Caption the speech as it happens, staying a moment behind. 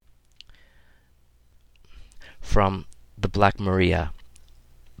from The Black Maria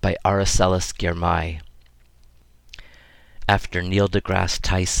by Aracelis Girmay. After Neil deGrasse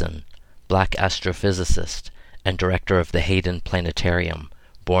Tyson, black astrophysicist and director of the Hayden Planetarium,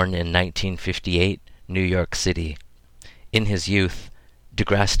 born in 1958, New York City. In his youth,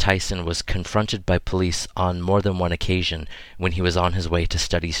 deGrasse Tyson was confronted by police on more than one occasion when he was on his way to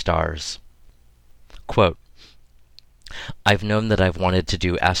study stars. Quote, "I've known that I've wanted to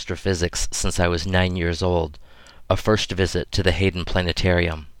do astrophysics since I was 9 years old, a first visit to the Hayden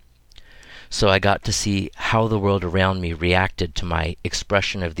Planetarium. So I got to see how the world around me reacted to my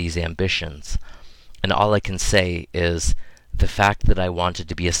expression of these ambitions, and all I can say is the fact that I wanted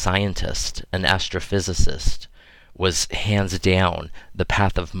to be a scientist, an astrophysicist, was hands down the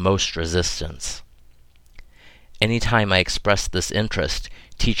path of most resistance. Any time I expressed this interest,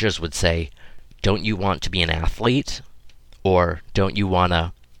 teachers would say, 'Don't you want to be an athlete?' Or, 'Don't you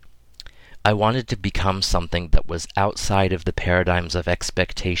wanna?' I wanted to become something that was outside of the paradigms of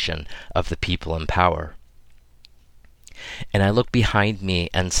expectation of the people in power. And I look behind me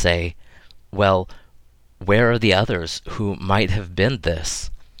and say, well, where are the others who might have been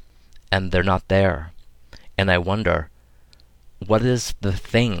this? And they're not there. And I wonder, what is the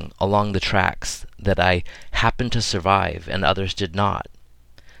thing along the tracks that I happened to survive and others did not,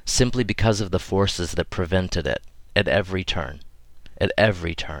 simply because of the forces that prevented it at every turn, at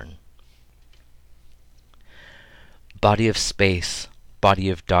every turn? Body of space, body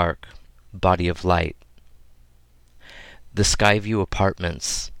of dark, body of light. The Skyview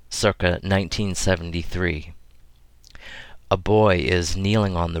Apartments, circa 1973. A boy is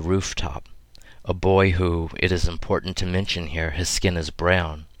kneeling on the rooftop. A boy who, it is important to mention here, his skin is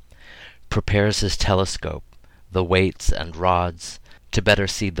brown, prepares his telescope, the weights and rods, to better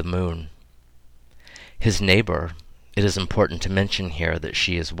see the moon. His neighbor, it is important to mention here that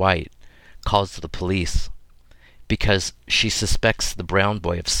she is white, calls the police, because she suspects the brown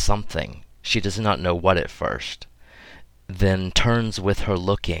boy of something. She does not know what at first. Then turns with her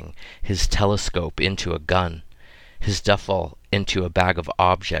looking, his telescope into a gun, his duffel into a bag of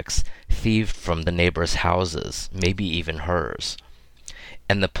objects thieved from the neighbors' houses, maybe even hers.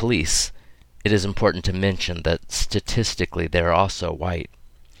 And the police, it is important to mention that statistically they are also white,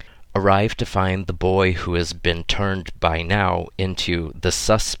 arrive to find the boy who has been turned by now into the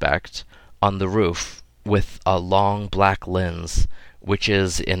suspect on the roof with a long black lens, which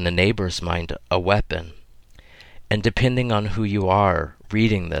is, in the neighbor's mind, a weapon. And depending on who you are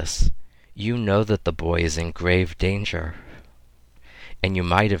reading this, you know that the boy is in grave danger. And you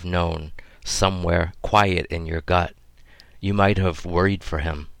might have known, somewhere quiet in your gut, you might have worried for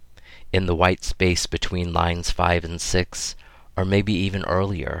him, in the white space between lines 5 and 6, or maybe even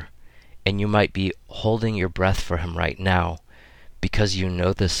earlier, and you might be holding your breath for him right now, because you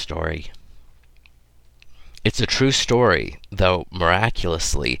know this story. It's a true story, though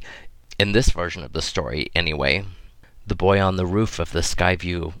miraculously, in this version of the story anyway, the boy on the roof of the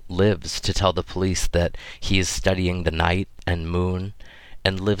Skyview lives to tell the police that he is studying the night and moon,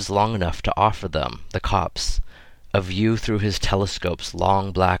 and lives long enough to offer them, the cops, a view through his telescope's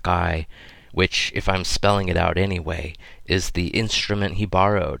long black eye, which, if I'm spelling it out anyway, is the instrument he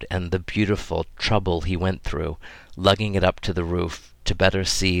borrowed and the beautiful trouble he went through, lugging it up to the roof to better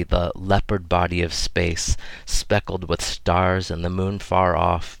see the leopard body of space speckled with stars and the moon far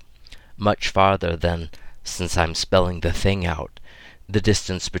off, much farther than, since I'm spelling the thing out, the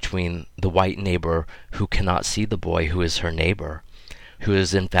distance between the white neighbor who cannot see the boy who is her neighbor, who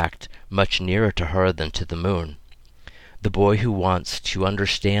is in fact much nearer to her than to the moon. The boy who wants to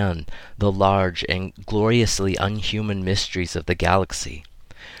understand the large and gloriously unhuman mysteries of the galaxy.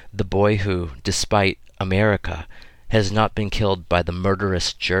 The boy who, despite America, has not been killed by the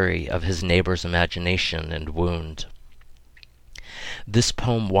murderous jury of his neighbor's imagination and wound. This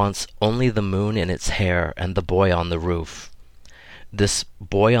poem wants only the moon in its hair and the boy on the roof. This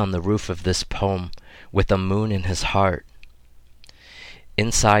boy on the roof of this poem with a moon in his heart.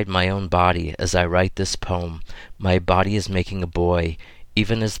 Inside my own body, as I write this poem, my body is making a boy,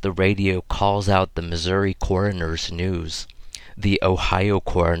 even as the radio calls out the Missouri coroner's news, the Ohio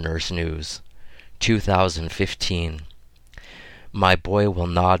coroner's news, 2015. My boy will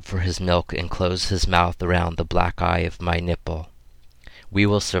nod for his milk and close his mouth around the black eye of my nipple. We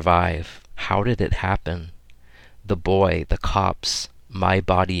will survive. How did it happen? The boy, the cops, my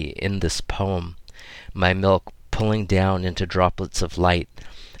body in this poem, my milk pulling down into droplets of light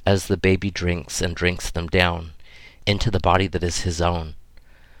as the baby drinks and drinks them down into the body that is his own.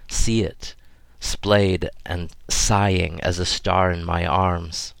 See it, splayed and sighing as a star in my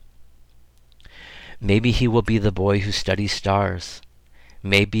arms. Maybe he will be the boy who studies stars.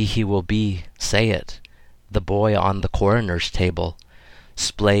 Maybe he will be, say it, the boy on the coroner's table,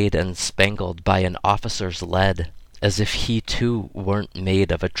 splayed and spangled by an officer's lead, as if he too weren't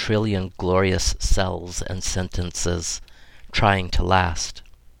made of a trillion glorious cells and sentences, trying to last.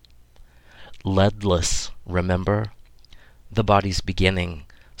 Leadless, remember? The body's beginning,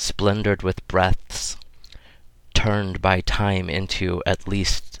 splendored with breaths, turned by time into at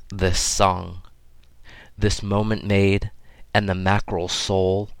least this song. This moment made, and the mackerel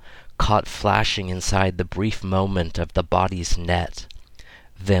soul caught flashing inside the brief moment of the body's net,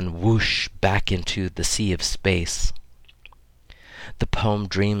 then whoosh back into the sea of space. The poem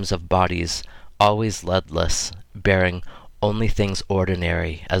dreams of bodies always leadless, bearing only things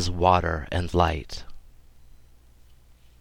ordinary as water and light.